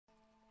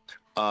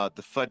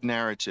The FUD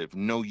narrative,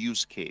 no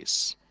use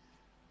case.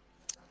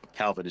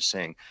 Calvin is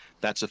saying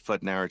that's a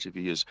FUD narrative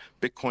he used.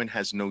 Bitcoin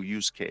has no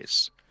use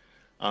case.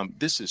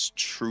 This is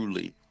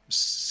truly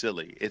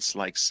silly. It's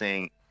like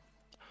saying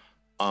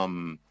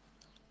um,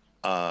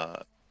 uh,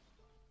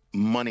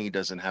 money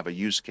doesn't have a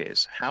use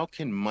case. How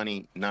can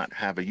money not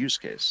have a use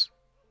case?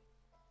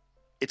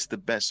 It's the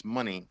best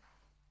money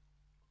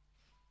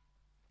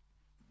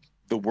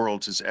the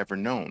world has ever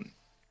known.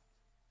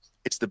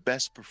 It's the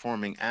best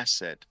performing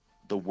asset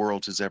the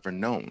world has ever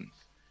known.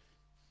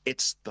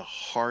 It's the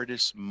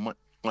hardest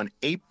on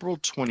April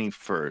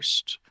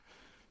 21st,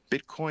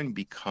 Bitcoin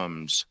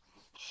becomes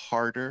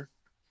harder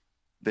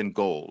than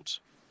gold.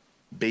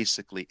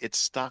 Basically, its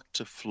stock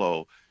to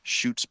flow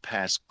shoots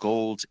past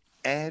gold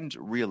and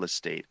real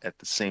estate at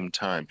the same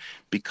time,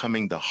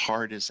 becoming the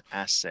hardest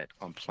asset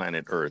on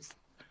planet Earth.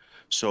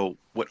 So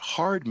what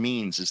hard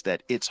means is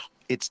that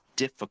it's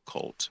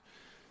difficult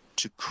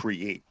to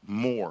create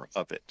more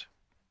of it.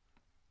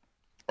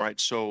 All right.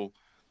 So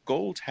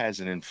gold has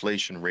an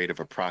inflation rate of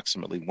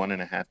approximately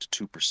 1.5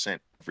 to 2%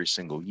 every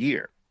single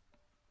year.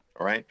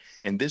 All right.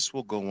 And this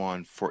will go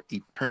on for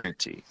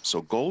eternity.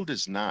 So gold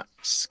is not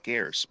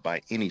scarce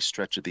by any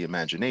stretch of the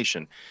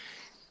imagination.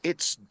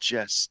 It's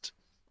just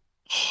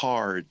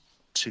hard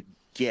to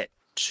get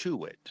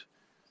to it,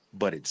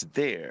 but it's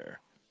there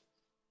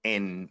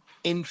in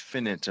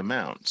infinite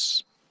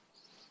amounts.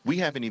 We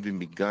haven't even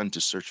begun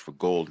to search for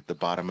gold at the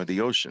bottom of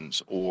the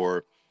oceans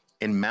or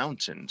in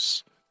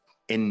mountains,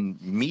 in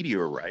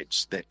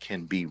meteorites that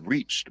can be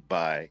reached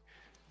by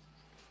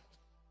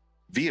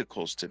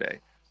vehicles today.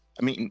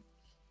 I mean,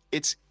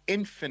 it's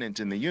infinite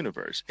in the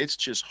universe. It's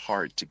just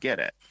hard to get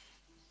at.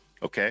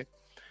 Okay.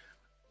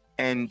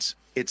 And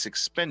it's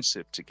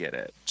expensive to get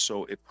at.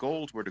 So if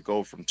gold were to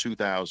go from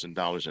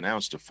 $2,000 an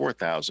ounce to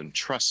 4,000,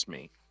 trust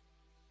me,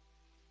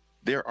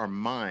 there are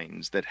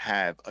mines that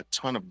have a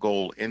ton of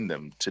gold in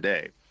them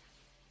today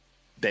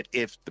that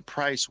if the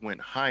price went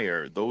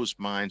higher, those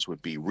mines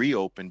would be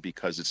reopened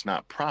because it's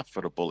not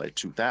profitable at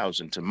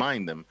 2000 to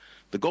mine them.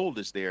 The gold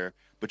is there,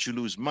 but you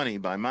lose money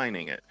by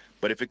mining it.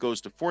 But if it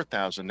goes to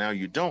 4000, now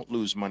you don't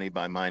lose money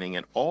by mining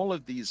it. All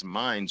of these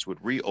mines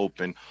would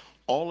reopen.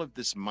 All of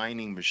this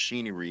mining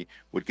machinery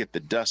would get the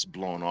dust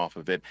blown off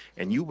of it,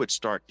 and you would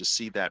start to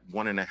see that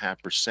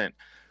 1.5%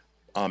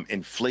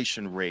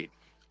 inflation rate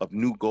of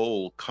new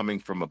gold coming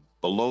from a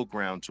below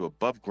ground to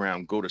above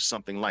ground go to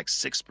something like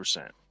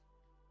 6%.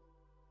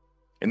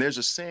 And there's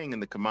a saying in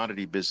the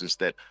commodity business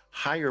that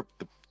higher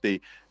the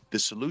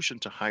solution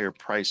to higher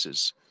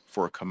prices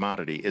for a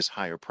commodity is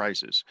higher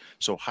prices.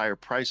 So higher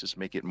prices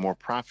make it more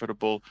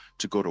profitable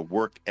to go to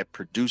work at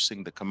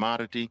producing the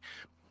commodity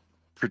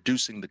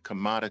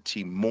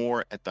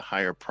more at the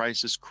higher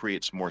prices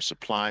creates more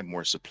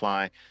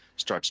supply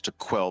starts to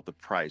quell the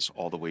price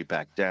all the way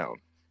back down.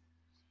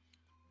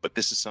 But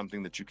this is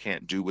something that you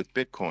can't do with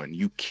Bitcoin.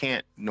 You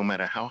can't, no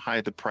matter how high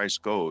the price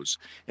goes,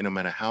 and no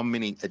matter how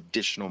many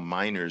additional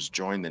miners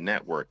join the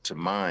network to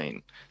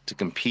mine, to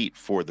compete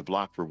for the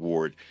block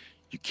reward,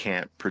 you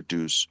can't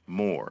produce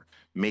more,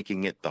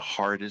 making it the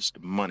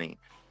hardest money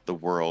the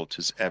world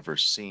has ever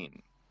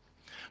seen.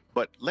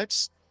 But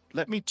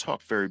let me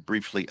talk very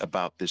briefly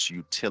about this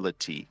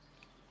utility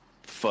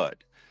FUD,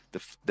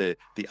 the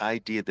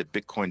idea that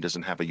Bitcoin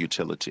doesn't have a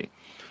utility.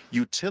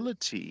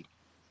 Utility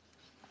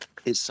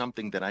is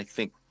something that I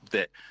think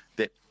that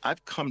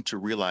I've come to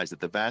realize that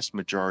the vast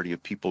majority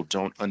of people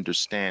don't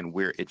understand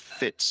where it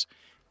fits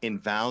in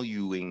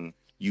valuing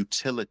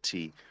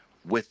utility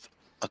with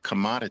a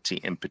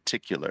commodity in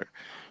particular.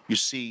 You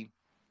see,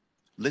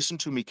 listen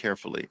to me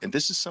carefully, and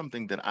this is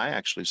something that I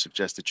actually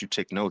suggest that you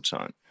take notes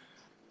on.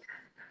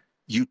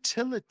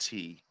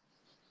 Utility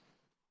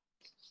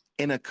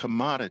in a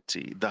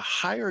commodity, the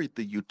higher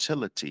the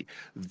utility,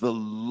 the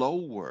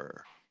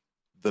lower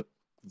the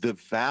the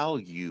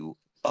value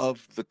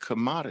of the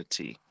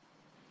commodity.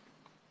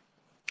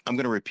 I'm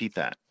going to repeat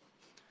that.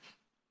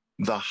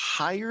 The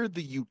higher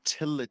the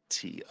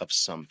utility of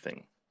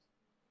something,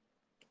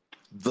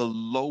 the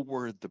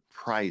lower the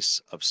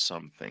price of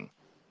something.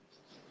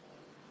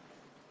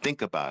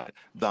 Think about it.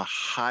 The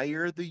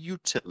higher the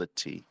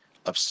utility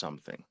of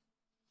something,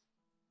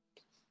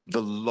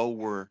 the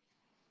lower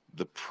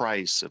the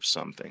price of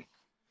something.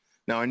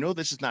 Now, I know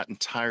this is not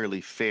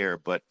entirely fair,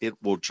 but it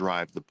will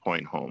drive the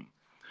point home.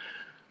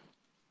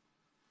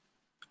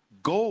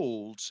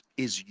 Gold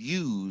is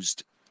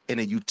used in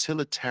a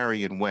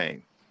utilitarian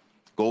way.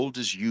 Gold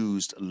is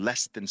used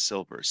less than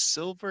silver.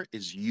 Silver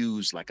is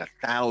used like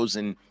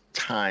 1,000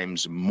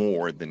 times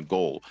more than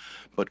gold,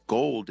 but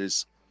gold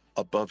is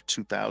above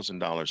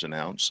 $2,000 an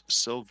ounce.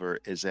 Silver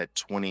is at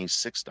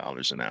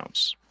 $26 an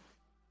ounce.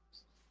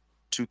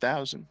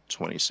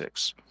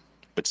 2026.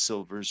 But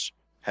silver's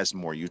has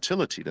more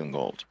utility than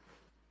gold.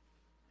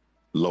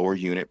 Lower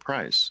unit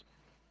price.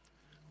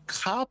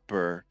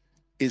 Copper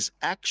is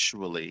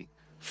actually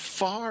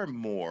far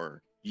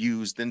more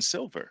used than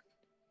silver.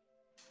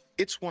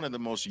 It's one of the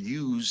most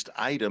used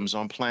items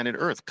on planet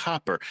Earth,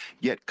 copper.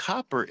 Yet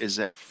copper is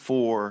at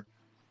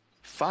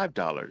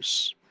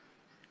 $5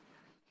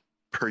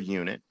 per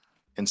unit,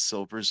 and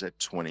silver's at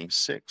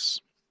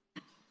 26.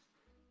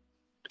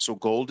 So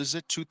gold is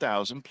at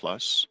 2000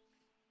 plus.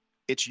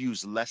 It's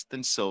used less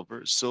than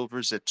silver.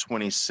 Silver's at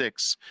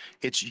 26.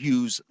 It's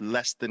used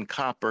less than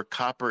copper.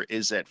 Copper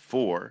is at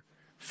 4,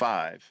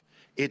 5.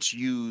 It's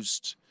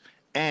used,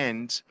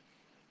 and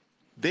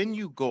then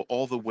you go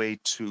all the way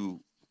to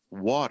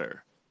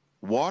water.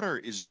 Water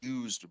is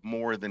used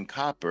more than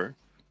copper.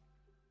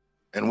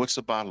 And what's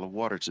a bottle of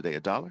water today?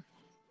 $1?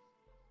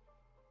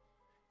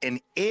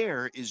 And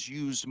air is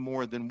used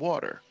more than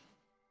water.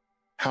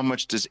 How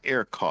much does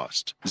air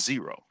cost?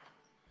 0.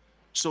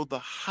 So the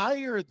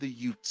higher the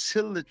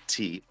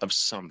utility of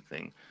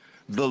something,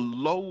 the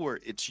lower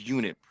its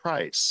unit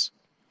price.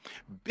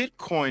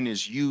 Bitcoin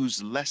is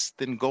used less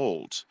than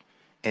gold,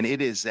 and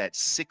it is at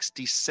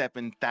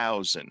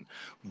 67,000.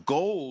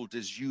 Gold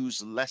is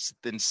used less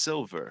than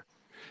silver.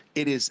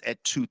 It is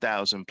at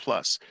 2,000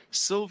 plus.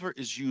 Silver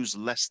is used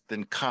less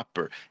than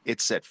copper.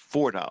 It's at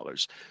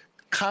 $4.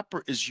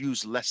 Copper is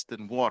used less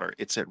than water.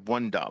 It's at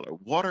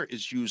 $1. Water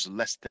is used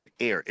less than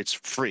air. It's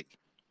free.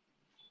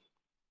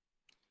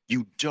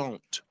 You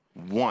don't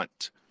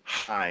want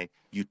high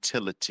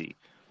utility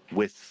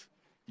with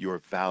your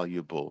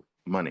valuable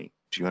money.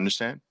 Do you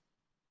understand?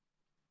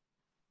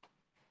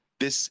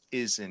 This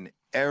is an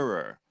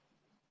error.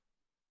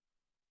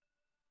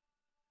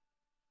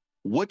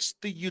 What's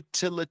the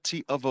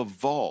utility of a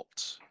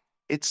vault?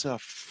 It's a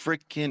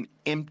freaking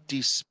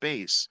empty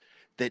space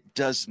that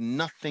does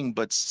nothing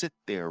but sit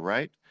there,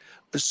 right?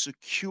 A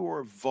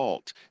secure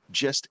vault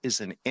just is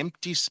an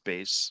empty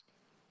space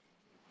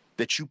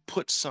that you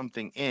put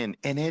something in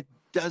and it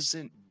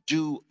doesn't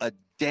do a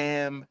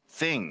damn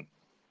thing.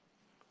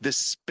 The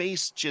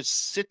space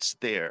just sits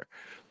there.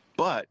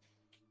 But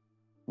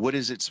what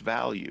is its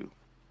value?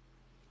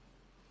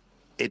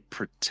 It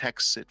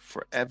protects it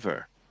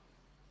forever.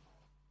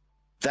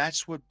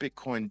 That's what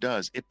Bitcoin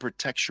does. It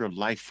protects your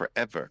life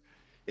forever.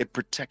 It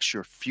protects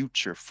your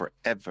future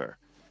forever.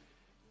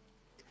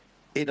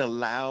 It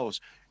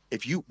allows,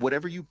 if you,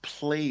 whatever you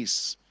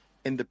place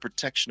in the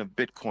protection of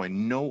Bitcoin,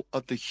 no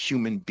other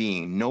human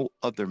being, no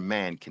other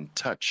man can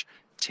touch,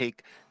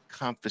 take,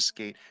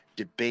 confiscate,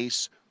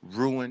 debase,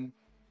 ruin,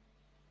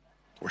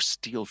 or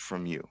steal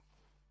from you.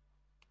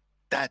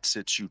 That's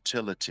its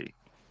utility.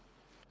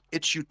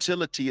 Its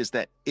utility is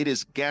that it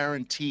is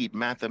guaranteed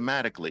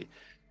mathematically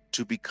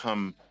to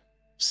become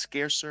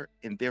scarcer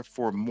and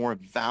therefore more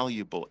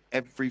valuable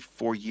every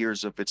 4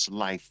 years of its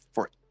life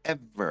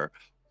forever,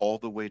 all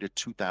the way to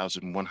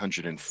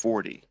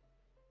 2140.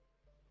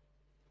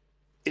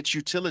 Its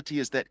utility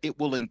is that it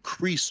will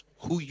increase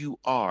who you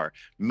are,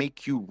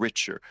 make you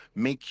richer,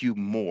 make you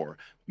more,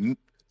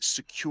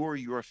 secure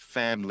your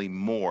family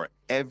more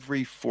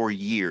every 4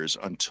 years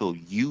until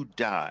you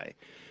die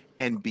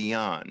and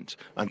beyond,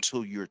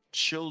 until your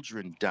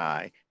children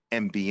die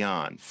and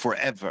beyond,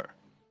 forever.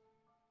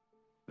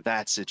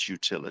 That's its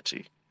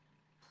utility.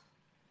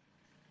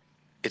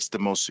 It's the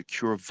most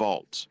secure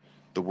vault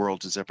the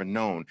world has ever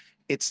known.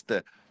 It's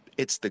the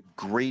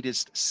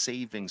greatest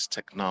savings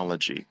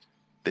technology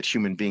that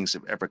human beings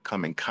have ever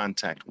come in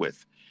contact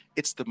with.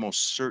 It's the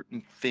most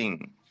certain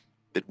thing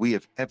that we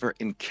have ever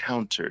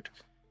encountered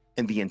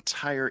in the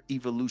entire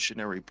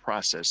evolutionary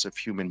process of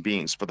human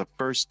beings. For the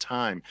first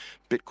time,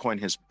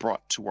 Bitcoin has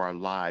brought to our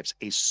lives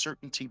a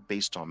certainty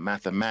based on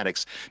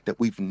mathematics that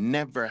we've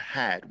never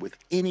had with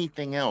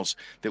anything else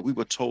that we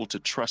were told to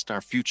trust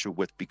our future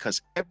with,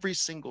 because every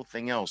single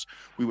thing else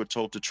we were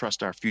told to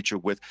trust our future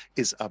with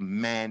is a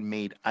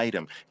man-made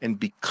item. And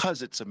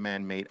because it's a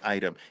man-made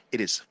item,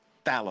 it is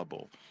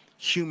fallible.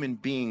 Human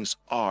beings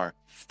are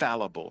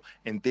fallible,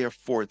 and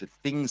therefore the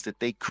things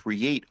that they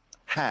create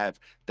have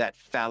that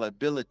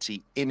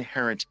fallibility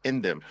inherent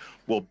in them.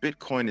 Well,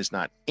 Bitcoin is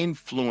not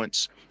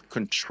influenced,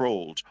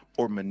 controlled,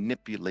 or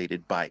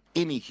manipulated by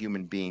any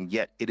human being,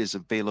 yet it is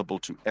available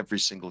to every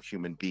single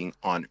human being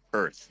on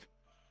Earth.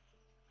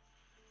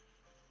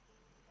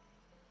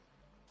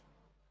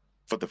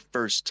 For the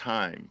first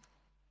time,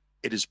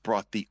 it has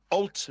brought the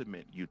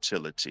ultimate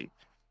utility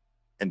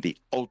and the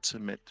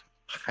ultimate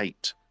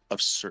height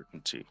of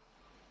certainty.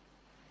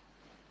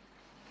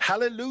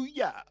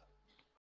 Hallelujah!